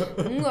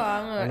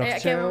 Enggak.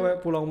 Anak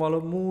cewek pulang malam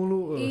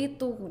mulu.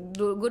 Itu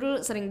gue dulu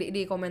sering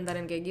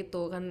dikomentarin kayak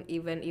gitu kan,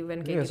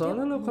 event-event kayak gitu.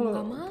 Soalnya lo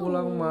kalau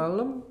pulang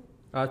malam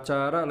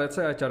acara, let's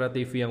say acara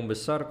TV yang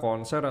besar,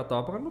 konser atau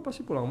apa kan lo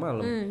pasti pulang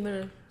malam.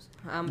 Bener.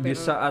 Di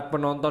saat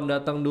penonton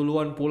datang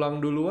duluan, pulang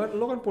duluan,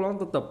 lo kan pulang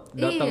tetap.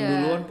 Datang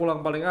duluan,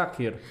 pulang paling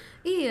akhir.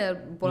 Iya,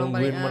 pulang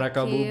nungguin paling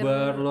mereka akhir.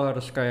 bubar, lo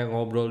harus kayak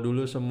ngobrol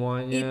dulu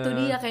semuanya. Itu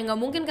dia, kayak nggak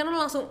mungkin kan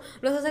lo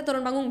selesai turun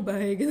panggung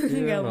bye gitu.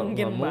 Nggak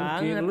mungkin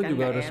banget. Lo kan,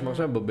 juga harus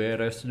maksudnya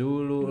beberes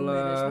dulu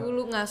lah. Beres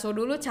dulu, ngaso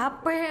dulu,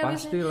 capek.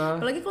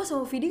 Pastilah. Apalagi kalau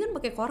sama Vidi kan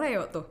pakai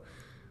koreo tuh.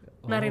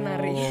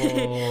 Nari-nari.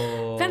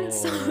 Oh. Kan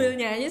sambil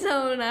nyanyi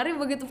sambil nari,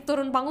 begitu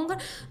turun panggung kan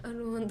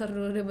aduh bentar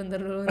dulu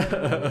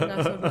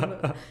ngaso dulu,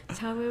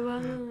 capek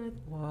banget.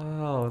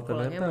 Wow,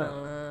 ternyata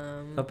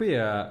malam. Tapi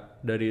ya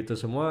dari itu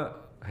semua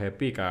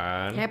happy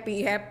kan,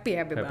 happy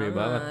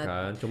banget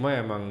kan. Cuma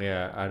emang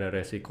ya ada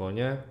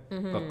resikonya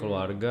ke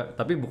keluarga,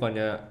 tapi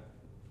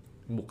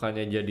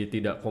bukannya jadi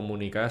tidak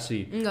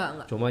komunikasi.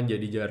 Enggak. Cuma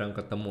jadi jarang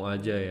ketemu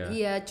aja ya.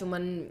 Iya,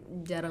 cuman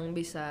jarang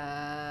bisa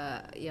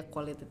ya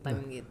quality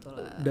time gitu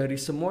lah. Dari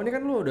semua ini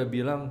kan lo udah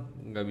bilang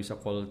nggak bisa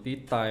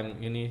quality time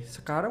ini.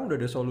 Sekarang udah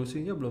ada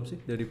solusinya belum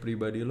sih dari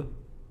pribadi lo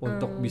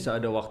untuk bisa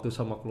ada waktu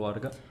sama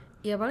keluarga?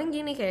 Ya paling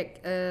gini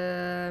kayak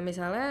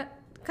misalnya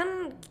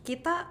kan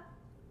kita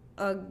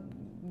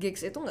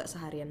gigs itu nggak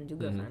seharian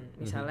juga kan.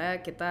 Misalnya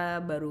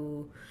kita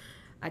baru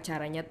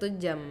acaranya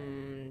tuh jam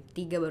 3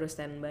 baru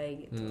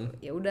standby gitu.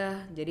 Ya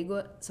udah, jadi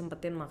gue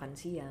sempetin makan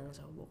siang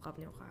sama bokap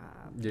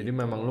nyokap. Jadi gitu.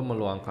 memang lu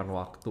meluangkan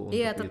waktu untuk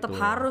iya, tetap itu.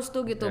 harus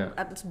tuh gitu.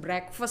 At least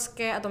breakfast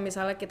kayak atau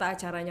misalnya kita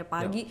acaranya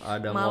pagi,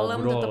 ada malam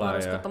ngobrol tetap lah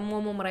harus ya. ketemu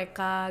sama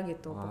mereka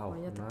gitu. Wow,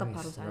 Pokoknya tetap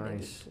harus ada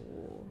nice. gitu.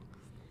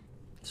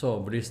 So,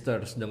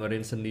 Bristers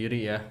dengerin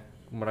sendiri ya.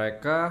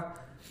 Mereka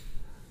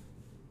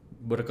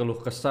berkeluh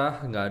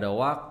kesah, nggak ada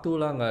waktu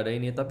lah, nggak ada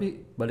ini.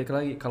 Tapi balik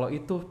lagi, kalau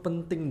itu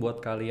penting buat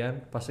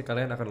kalian, pasti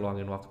kalian akan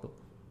luangin waktu.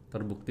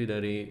 Terbukti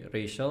dari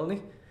Rachel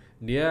nih,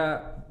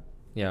 dia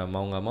ya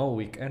mau nggak mau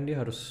weekend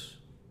dia harus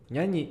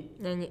nyanyi.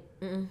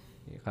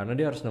 Ya, karena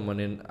dia harus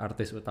nemenin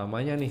artis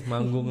utamanya nih,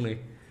 manggung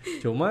nih.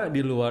 Cuma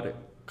di luar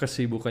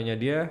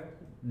kesibukannya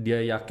dia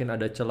yakin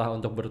ada celah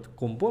untuk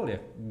berkumpul ya,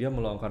 dia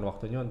meluangkan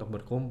waktunya untuk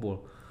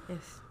berkumpul.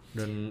 Yes.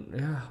 Dan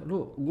ya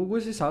gue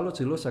sih salut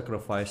sih lo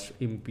sacrifice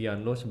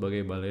impian lo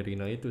sebagai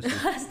balerina itu sih.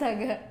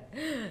 Astaga.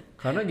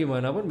 Karena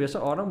gimana pun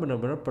biasa orang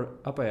benar-benar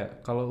apa ya,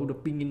 kalau udah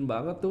pingin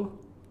banget tuh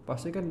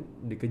pasti kan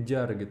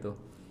dikejar gitu.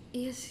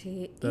 Iya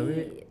sih.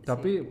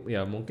 Tapi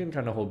ya mungkin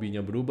karena hobinya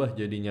berubah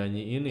jadi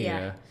nyanyi ini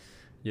ya.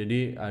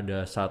 Jadi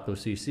ada satu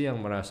sisi yang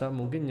merasa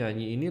mungkin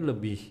nyanyi ini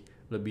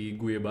lebih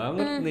gue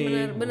banget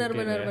nih. Bener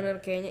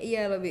kayaknya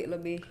iya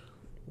lebih.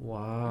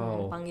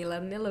 Wow.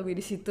 Panggilannya lebih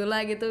di situ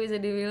lah gitu bisa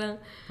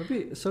dibilang.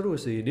 Tapi seru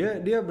sih,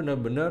 dia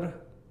benar-benar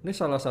ini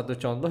salah satu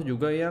contoh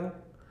juga yang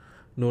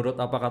nurut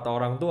apa kata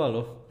orang tua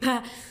loh.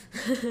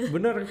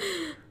 Bener.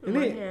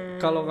 Ini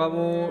kalau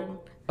kamu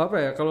apa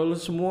ya, kalau lu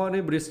semua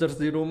nih Bristers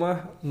di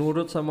rumah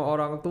nurut sama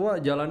orang tua,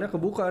 jalannya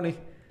kebuka nih.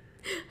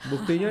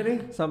 Buktinya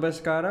nih sampai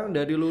sekarang,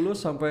 dari lulus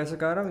sampai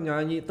sekarang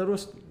nyanyi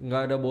terus,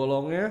 nggak ada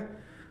bolongnya,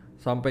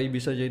 sampai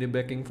bisa jadi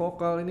backing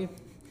vokal ini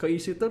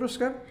keisi terus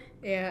kan.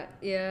 Ya.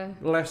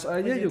 Les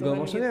aja juga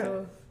maksudnya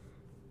gitu.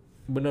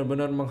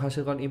 benar-benar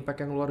menghasilkan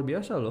impact yang luar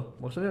biasa loh.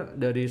 Maksudnya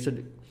dari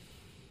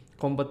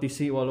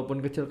kompetisi walaupun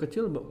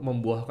kecil-kecil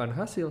membuahkan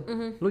hasil.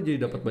 Lo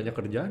jadi dapat banyak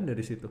kerjaan dari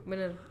situ.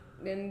 Bener.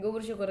 Dan gue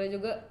bersyukurnya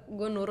juga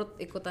gue nurut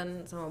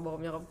ikutan sama bokap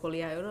nyokap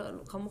kuliah.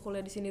 Udah kamu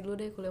kuliah di sini dulu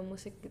deh, kuliah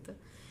musik gitu.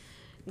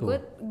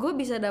 Gue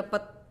bisa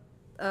dapat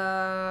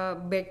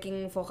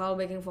backing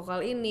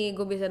vokal ini,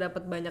 gue bisa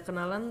dapat banyak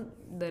kenalan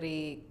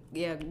dari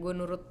ya gue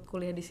nurut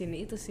kuliah di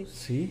sini itu sih.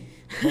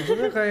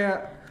 Maksudnya kayak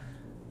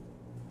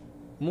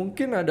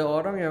mungkin ada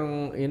orang yang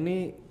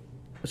ini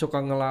suka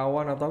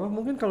ngelawan atau apa,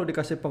 mungkin kalau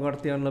dikasih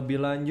pengertian lebih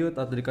lanjut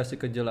atau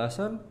dikasih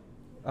kejelasan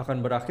akan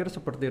berakhir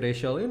seperti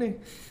Rachel ini.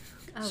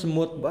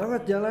 Smooth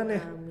banget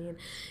jalannya. Amin.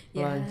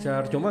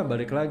 Lancar. Cuma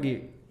balik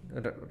lagi,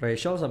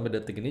 Rachel sampai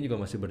detik ini juga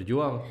masih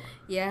berjuang.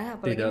 Ya,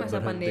 apalagi tidak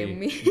masa berhenti.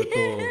 pandemi.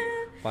 Betul.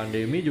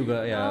 Pandemi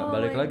juga ya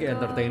balik lagi God.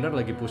 Entertainer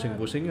lagi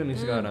pusing-pusingnya nih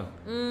sekarang.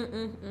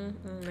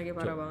 Lagi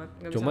parah banget.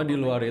 Cuma di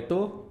luar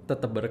itu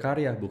tetap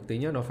berkarya.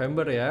 Buktinya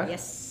November ya.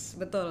 Yes,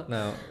 betul.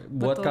 Nah,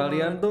 buat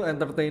kalian tuh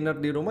entertainer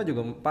di rumah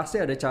juga pasti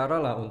ada cara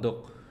lah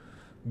untuk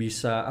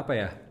bisa apa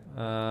ya,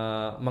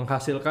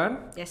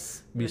 menghasilkan.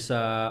 Yes.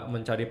 Bisa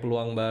mencari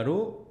peluang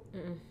baru.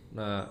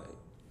 Nah,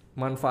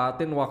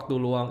 manfaatin waktu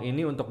luang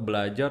ini untuk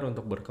belajar,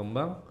 untuk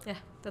berkembang. Ya,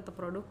 tetap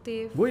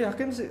produktif. Gue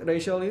yakin sih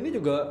Rachel ini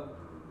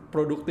juga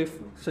produktif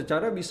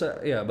secara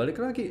bisa ya, balik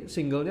lagi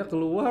singlenya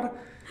keluar.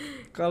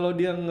 Kalau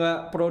dia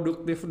nggak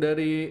produktif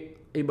dari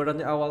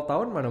ibaratnya awal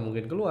tahun, mana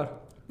mungkin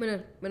keluar.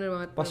 Bener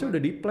banget. Pasti udah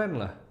di plan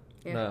lah.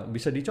 Nah,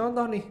 bisa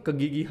dicontoh nih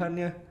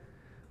kegigihannya.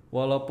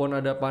 Walaupun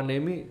ada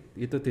pandemi,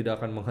 itu tidak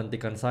akan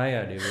menghentikan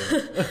saya dia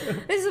bilang.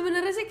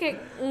 Sebenarnya sih kayak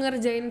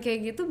ngerjain kayak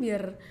gitu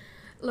biar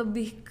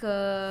lebih ke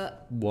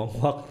buang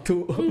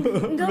waktu.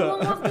 Enggak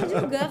buang waktu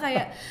juga,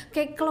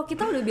 kayak kalau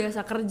kita udah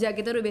biasa kerja,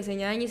 kita udah biasa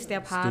nyanyi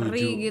setiap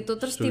hari gitu,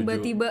 terus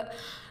tiba-tiba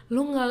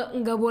lu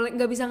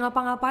nggak bisa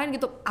ngapa-ngapain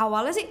gitu.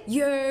 Awalnya sih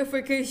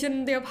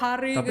vacation tiap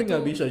hari tapi gitu.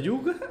 Nggak bisa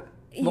juga.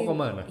 Mau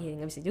kemana? Iya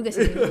nggak bisa juga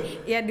sih.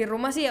 Ya di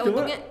rumah sih ya. Cuma,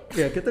 untungnya.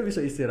 Ya kita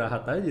bisa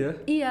istirahat aja.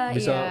 Iya.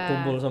 Bisa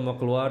kumpul sama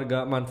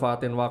keluarga,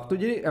 manfaatin waktu.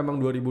 Jadi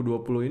emang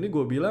 2020 ini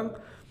gue bilang.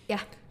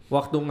 Ya.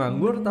 Waktu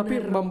nganggur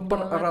tapi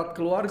mempererat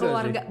keluarga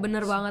sih.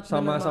 Bener banget.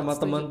 Sama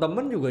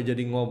teman-teman juga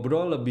jadi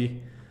ngobrol lebih.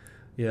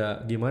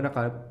 Ya gimana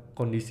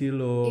kondisi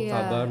lo,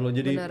 kabar lo.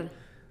 Jadi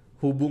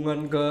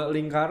hubungan ke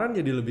lingkaran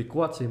jadi lebih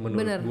kuat sih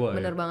menurut gue.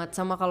 Bener banget.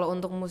 Sama kalau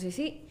untuk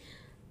musisi.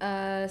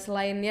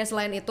 Selain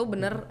itu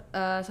bener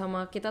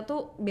sama kita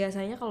tuh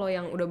biasanya kalau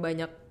yang udah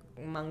banyak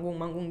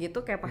manggung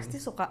gitu kayak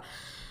pasti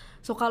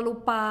suka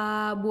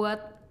lupa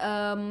buat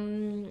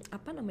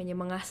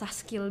mengasah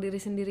skill diri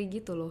sendiri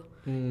gitu loh.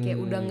 Kayak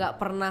udah nggak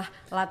pernah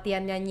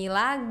latihan nyanyi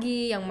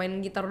lagi, yang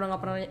main gitar udah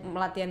nggak pernah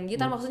latihan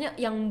gitar, maksudnya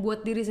yang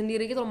buat diri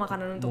sendiri gitu loh,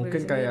 makanan untuk mungkin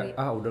diri sendiri. Mungkin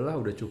kayak udahlah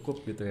udah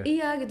cukup gitu ya.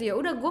 Iya gitu ya,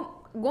 udah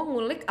gue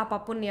ngulik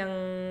apapun yang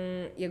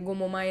ya gue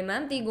mau main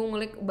nanti, gue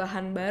ngulik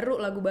bahan baru,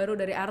 lagu baru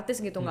dari artis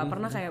gitu, nggak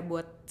pernah kayak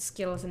buat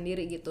skill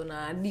sendiri gitu.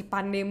 Nah di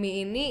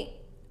pandemi ini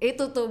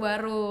itu tuh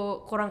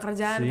baru kurang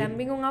kerjaan kan,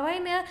 bingung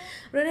ngapain ya,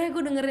 udah deh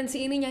gue dengerin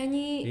si ini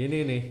nyanyi. Ini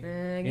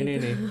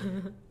nih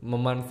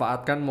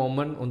memanfaatkan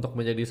momen untuk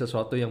menjadi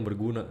sesuatu yang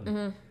berguna.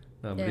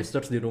 Nah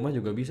Bristers di rumah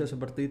juga bisa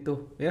seperti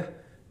itu ya.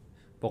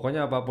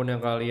 Pokoknya apapun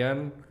yang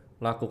kalian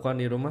lakukan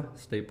di rumah,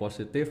 stay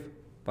positif,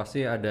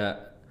 pasti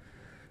ada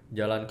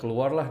jalan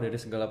keluar lah dari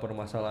segala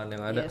permasalahan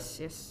yang ada.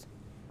 Yes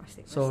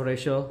pasti. So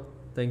Rachel,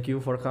 thank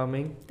you for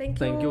coming.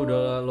 Thank you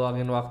udah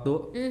luangin waktu.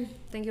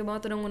 Thank you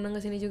banget udah ngundang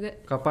ke sini juga.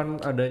 Kapan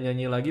ada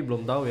nyanyi lagi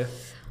belum tahu ya.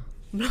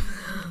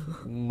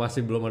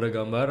 Masih belum ada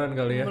gambaran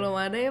kali ya. Belum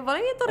ada ya,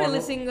 paling itu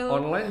rilis single.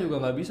 Online juga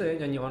nggak bisa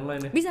ya nyanyi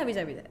online ya? Bisa.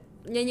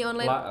 Nyanyi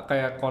online.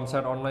 Kayak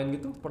konser online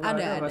gitu pernah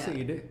ada nggak sih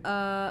ide?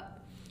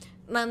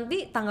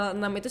 Nanti tanggal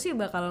 6 itu sih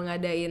bakal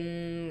ngadain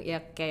ya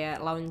kayak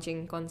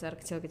launching konser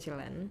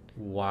kecil-kecilan.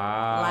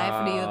 Wow. Live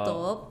di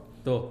YouTube.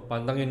 Tuh,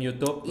 pantengin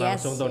YouTube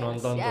langsung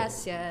nonton tuh.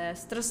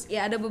 Yes. Terus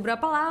ya ada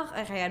beberapa lah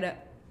kayak ada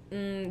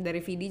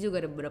dari Vidi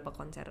juga ada beberapa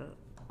konser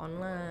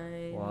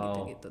online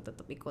gitu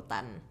tetap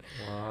ikutan.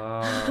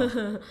 Wow.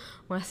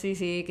 Masih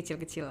sih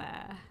kecil-kecil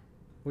lah.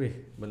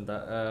 Wih,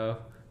 bentar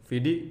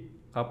Vidi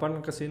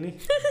kapan kesini?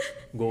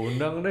 Gue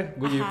undang deh,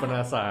 gue jadi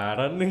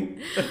penasaran nih.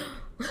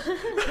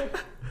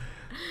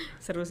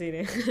 Seru sih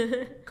ini.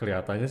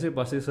 Kelihatannya sih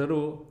pasti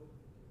seru.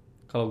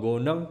 Kalau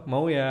gue undang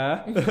mau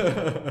ya.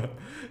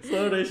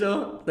 So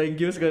Rachel, thank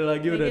you sekali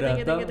lagi udah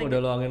datang, udah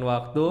luangin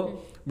waktu.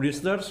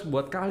 Bristers,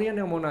 buat kalian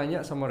yang mau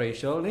nanya sama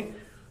Rachel nih,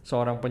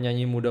 seorang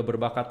penyanyi muda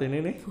berbakat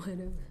ini nih,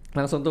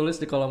 langsung tulis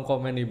di kolom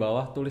komen di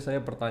bawah, tulis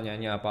saya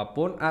pertanyaannya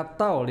apapun,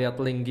 atau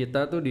lihat link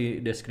kita tuh di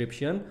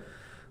description.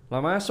 Lah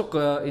masuk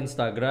ke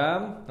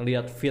Instagram,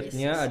 lihat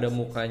feednya ada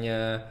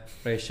mukanya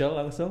Rachel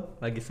langsung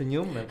lagi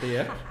senyum nanti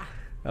ya.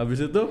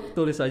 Habis itu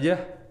tulis aja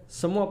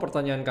semua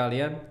pertanyaan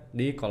kalian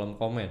di kolom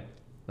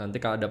komen. Nanti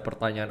kalau ada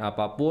pertanyaan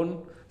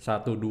apapun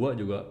 1-2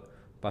 juga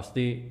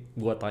pasti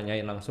gua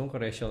tanyain langsung ke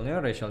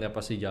Rachelnya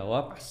pasti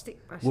jawab. Pasti.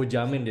 Gue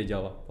jamin dia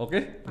jawab.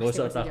 Oke? Gak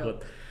usah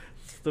takut.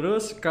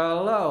 Terus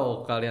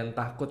kalau kalian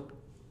takut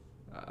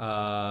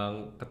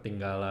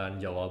ketinggalan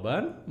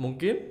jawaban,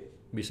 mungkin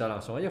bisa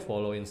langsung aja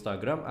follow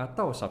Instagram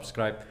atau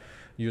subscribe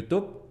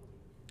YouTube.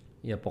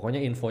 Ya pokoknya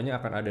infonya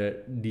akan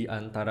ada di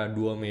antara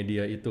dua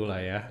media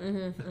itulah ya.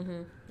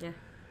 Yeah.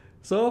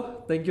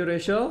 So, thank you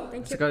Rachel.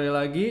 Thank you. Sekali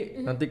lagi,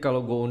 nanti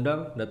kalau gue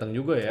undang datang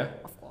juga ya.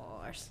 Of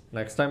course.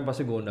 Next time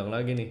pasti gue undang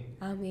lagi nih.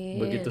 Amin.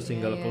 Begitu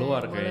single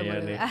keluar kayaknya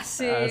nih.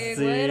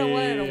 Asik.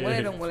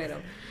 Boleh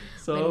dong.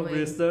 So,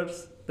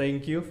 Bristers,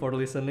 thank you for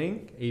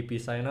listening. AP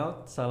sign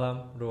out.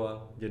 Salam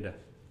Ruang Jeda.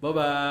 Bye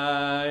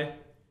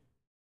bye.